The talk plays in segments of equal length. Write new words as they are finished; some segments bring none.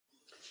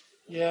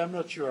Yeah, I'm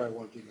not sure I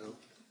want to go.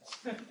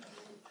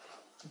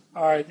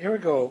 All right, here we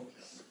go.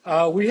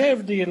 We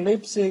have the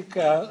elliptic,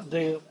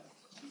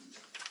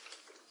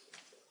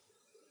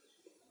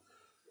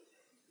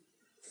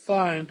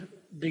 find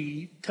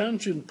the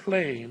tangent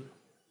plane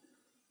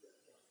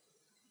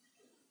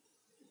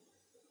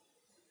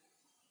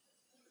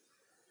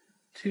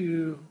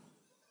to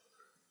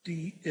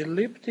the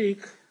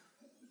elliptic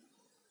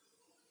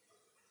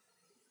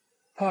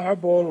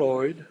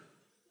paraboloid,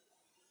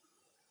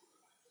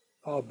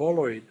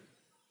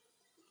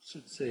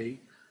 should say,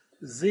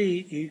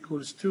 z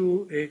equals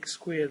 2x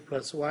squared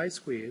plus y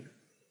squared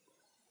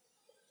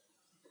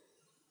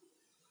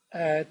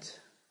at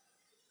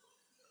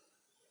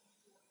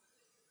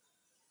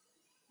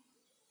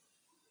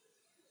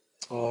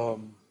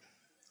um,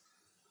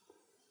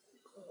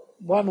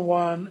 1,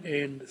 1,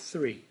 and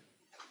 3.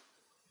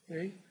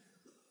 Okay?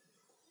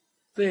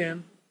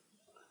 Then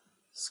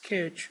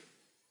sketch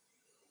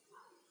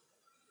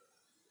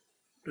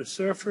the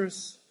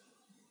surface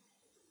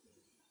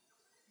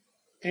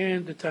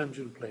and the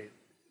tangent plane.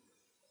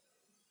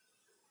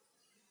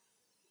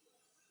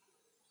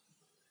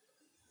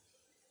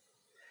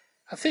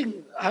 I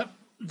think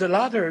the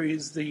latter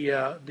is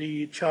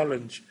the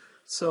challenge.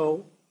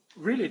 So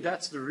really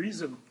that's the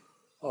reason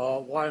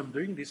why I'm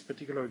doing this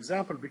particular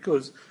example,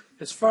 because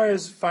as far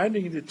as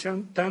finding the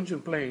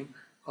tangent plane,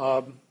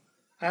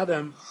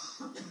 Adam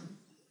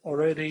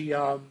already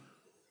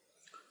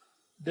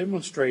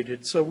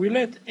demonstrated. So we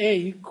let A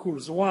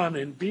equals 1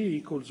 and B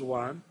equals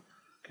 1,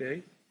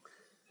 okay?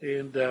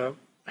 And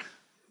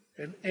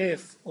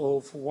f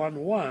of 1,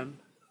 1,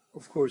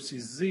 of course,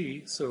 is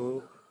z,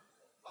 so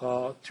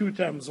 2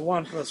 times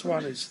 1 plus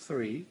 1 is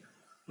 3,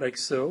 like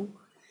so.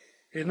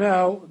 And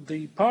now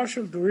the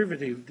partial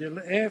derivative, del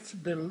f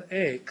del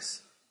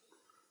x,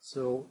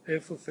 so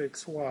f of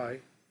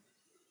xy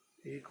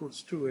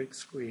equals 2x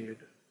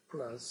squared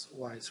plus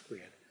y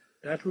squared.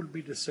 That will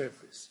be the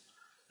surface.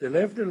 Del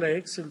f del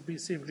x will be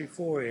simply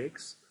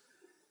 4x,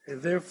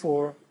 and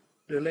therefore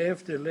del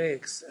f del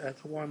x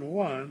at 1,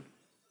 1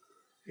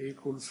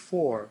 equals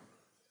 4.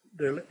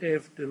 Del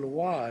f del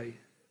y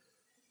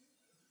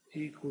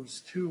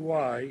equals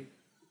 2y,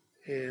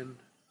 and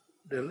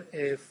del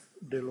f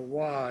del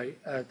y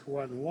at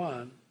 1,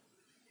 1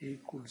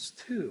 equals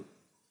 2.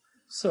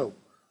 So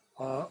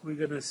we're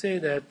going to say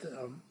that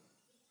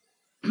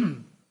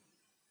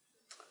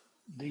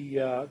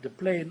the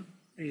plane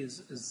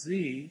is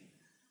z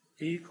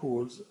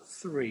equals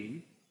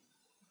 3,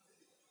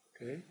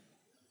 okay,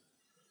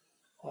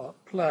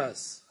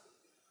 plus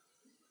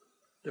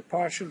the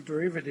partial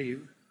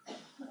derivative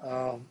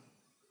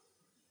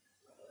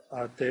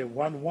at the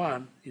 1,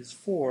 1 is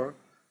 4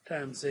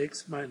 times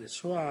x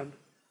minus 1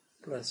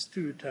 plus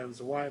 2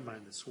 times y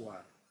minus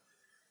 1.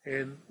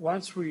 And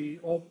once we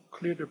all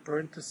clear the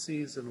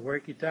parentheses and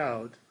work it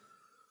out,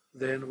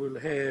 then we'll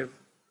have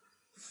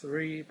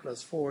 3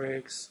 plus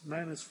 4x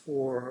minus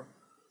 4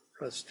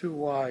 plus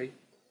 2y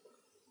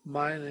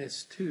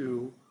minus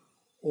 2,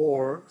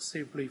 or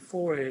simply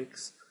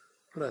 4x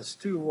plus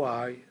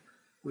 2y.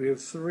 We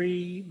have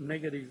 3,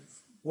 negative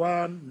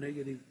 1,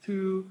 negative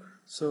 2,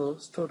 so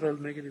it's total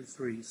negative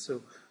 3.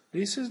 So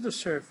this is the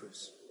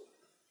surface.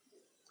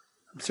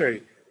 I'm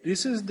sorry,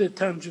 this is the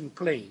tangent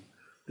plane.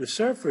 The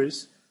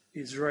surface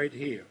is right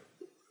here,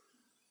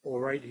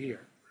 or right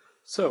here.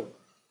 So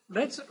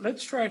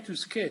let's try to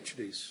sketch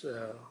this.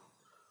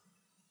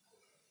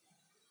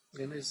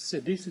 And as I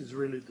said, this is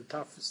really the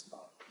toughest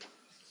part.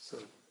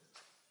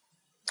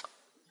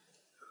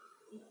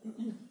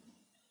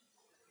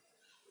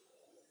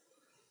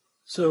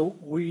 So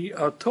we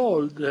are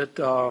told that,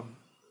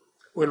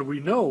 well, we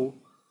know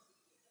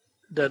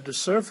that the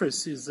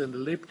surface is an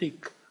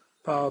elliptic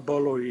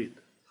paraboloid.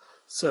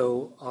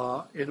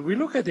 So, and we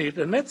look at it,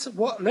 and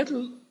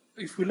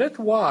if we let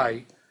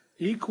y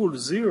equal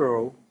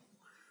 0,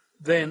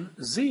 then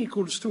z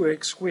equals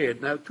 2x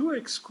squared. Now,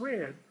 2x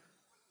squared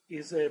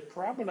is a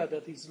parabola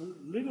that is a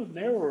little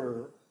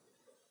narrower.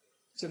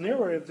 It's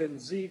narrower than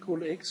z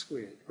equals x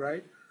squared,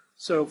 right?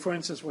 So, for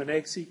instance, when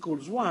x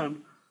equals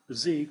 1,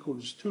 z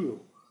equals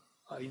 2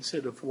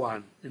 instead of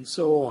 1, and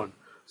so on.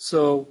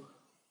 So,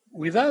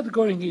 without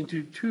going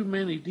into too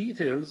many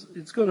details,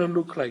 it's going to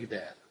look like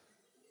that.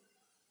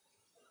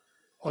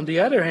 On the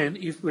other hand,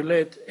 if we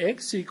let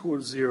x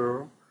equals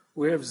 0,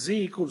 we have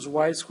z equals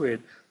y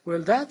squared.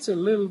 Well, that's a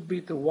little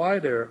bit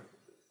wider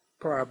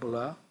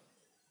parabola,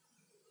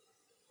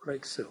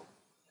 like so.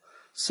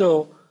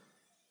 So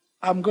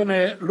I'm going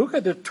to look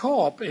at the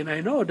top, and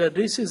I know that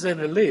this is an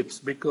ellipse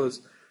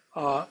because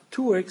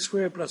 2x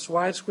squared plus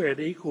y squared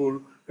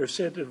equal a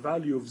certain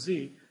value of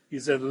z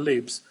is an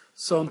ellipse.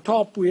 So on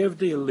top we have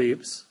the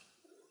ellipse,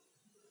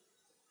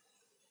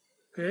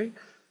 okay,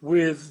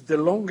 with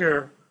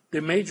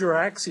the major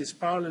axis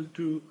parallel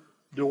to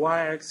the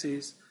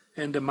y-axis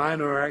and the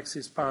minor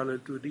axis parallel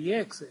to the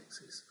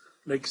x-axis,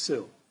 like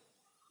so.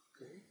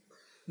 Okay.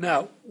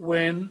 Now,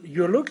 when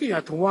you're looking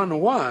at 1,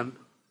 1,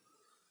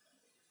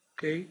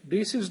 okay,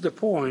 this is the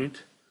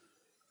point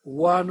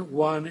 1,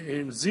 1,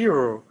 and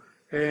 0.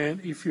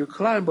 And if you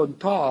climb on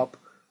top,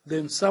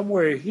 then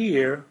somewhere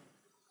here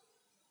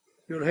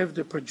you'll have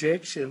the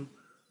projection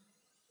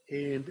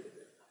and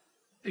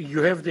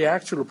you have the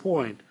actual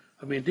point.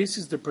 I mean, this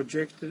is the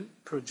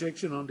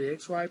projection on the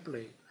xy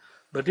plane,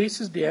 but this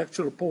is the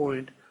actual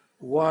point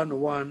 1,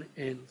 1,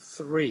 and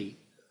 3.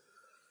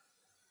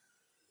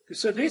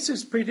 So this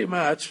is pretty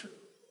much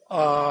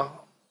the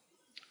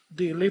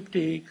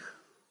elliptic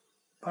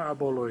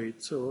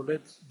paraboloid. So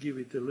let's give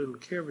it a little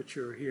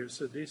curvature here.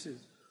 So this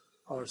is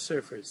our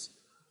surface.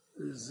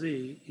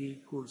 Z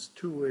equals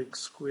 2x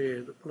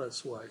squared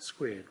plus y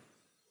squared.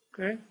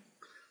 Okay?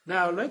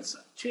 Now let's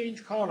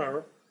change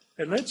color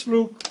and let's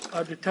look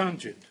at the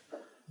tangent.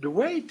 The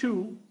way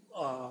to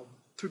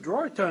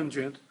draw a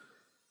tangent,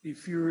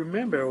 if you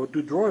remember, or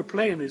to draw a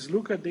plane, is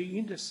look at the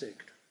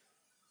intersect.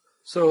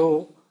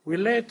 So we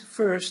let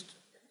first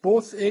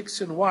both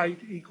x and y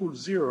equal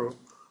 0.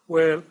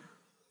 Well,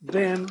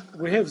 then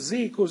we have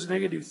z equals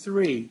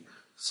 -3.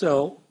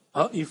 So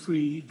if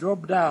we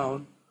drop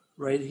down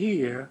right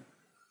here,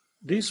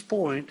 this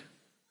point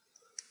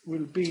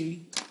will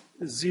be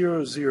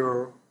 0,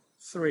 0,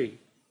 3.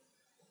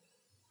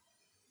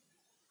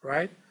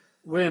 Right?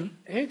 When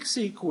x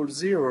equals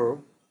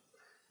 0,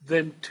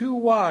 then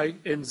 2y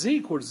and z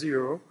equals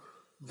 0,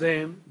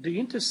 then the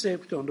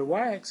intercept on the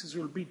y-axis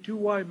will be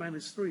 2y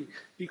minus 3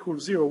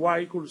 equals 0. Y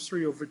equals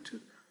 3 over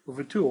 2,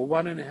 or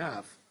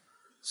 1.5.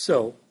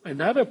 So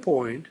another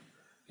point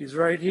is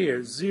right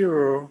here,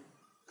 0,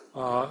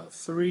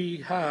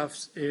 3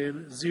 halves,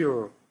 and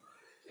 0.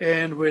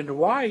 And when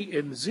y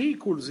and z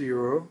equals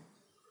 0,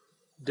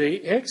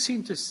 the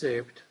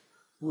x-intercept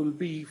will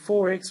be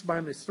 4x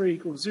minus 3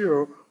 equals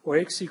 0, or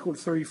x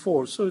equals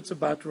 3/4. So it's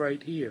about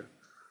right here.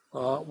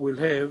 We'll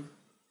have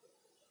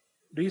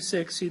this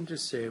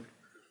x-intercept,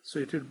 so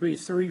it will be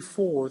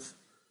 3/4,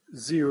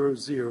 0,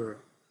 0.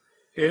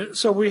 And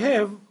so we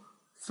have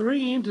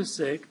 3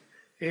 intersect,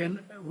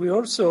 and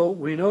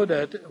we know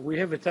that we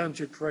have a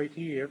tangent right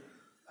here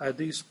at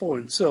this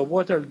point. So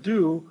what I'll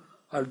do,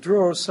 I'll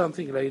draw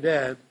something like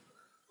that.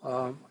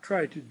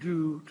 Try to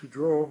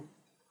draw,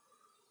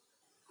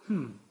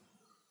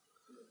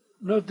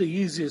 not the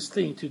easiest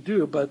thing to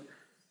do, but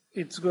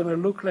it's going to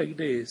look like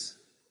this.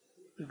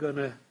 We're going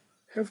to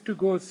have to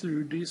go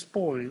through these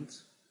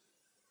points,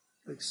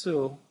 like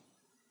so.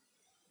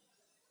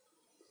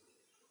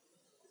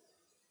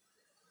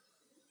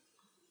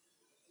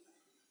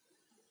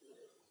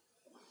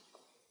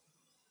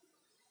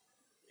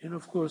 And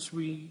of course,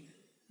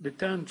 the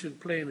tangent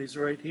plane is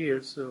right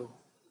here, so,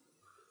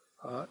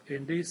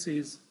 and this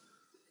is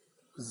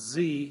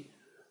z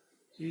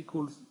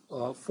equals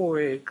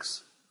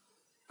 4x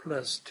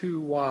plus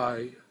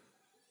 2y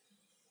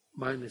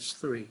minus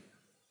 3.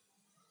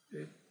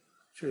 Okay?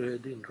 Actually, I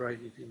didn't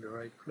write it in the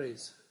right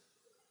place.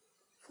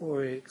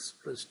 4x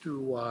plus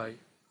 2y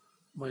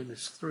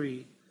minus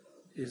 3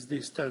 is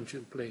this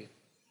tangent plane.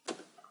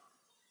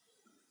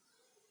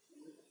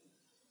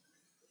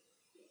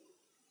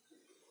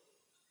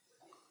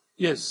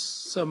 Yes,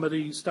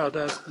 somebody start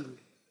asking.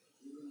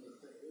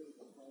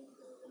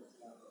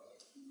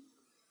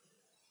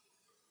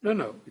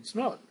 No, it's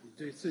not.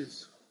 This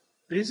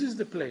is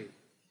the plane.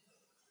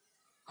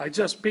 I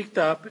just picked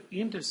up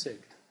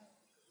intersect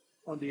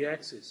on the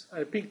axis.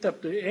 I picked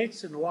up the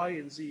x and y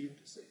and z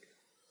intersect.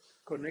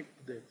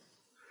 Connect them.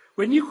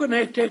 When you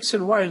connect x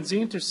and y and z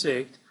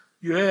intersect,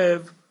 you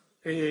have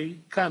a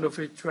kind of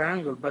a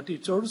triangle, but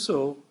it's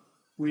also,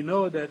 we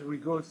know that we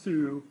go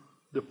through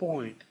the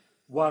point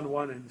 1,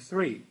 1, and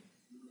 3.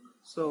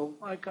 So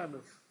I kind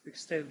of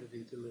extended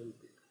it a little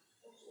bit.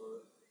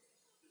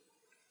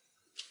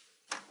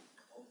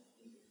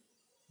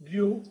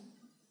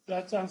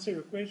 That answer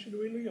your question,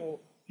 really, or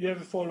you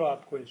have a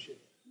follow-up question?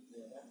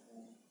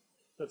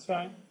 That's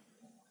fine.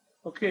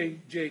 Okay,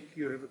 Jake,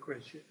 you have a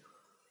question.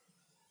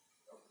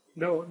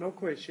 No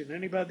question.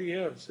 Anybody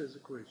else has a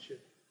question?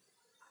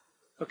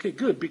 Okay,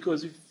 good,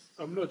 because if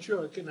I'm not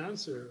sure I can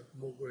answer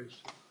more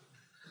questions.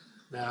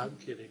 No, I'm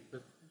kidding.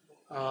 But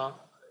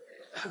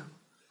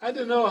I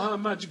don't know how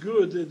much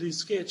good this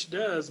sketch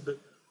does, but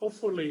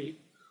hopefully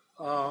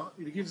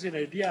it gives you an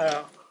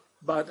idea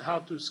about how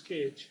to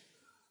sketch.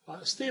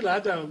 Still,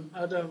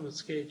 Adam's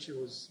sketch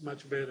was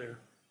much better,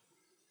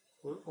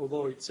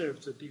 although it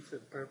serves a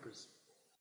different purpose.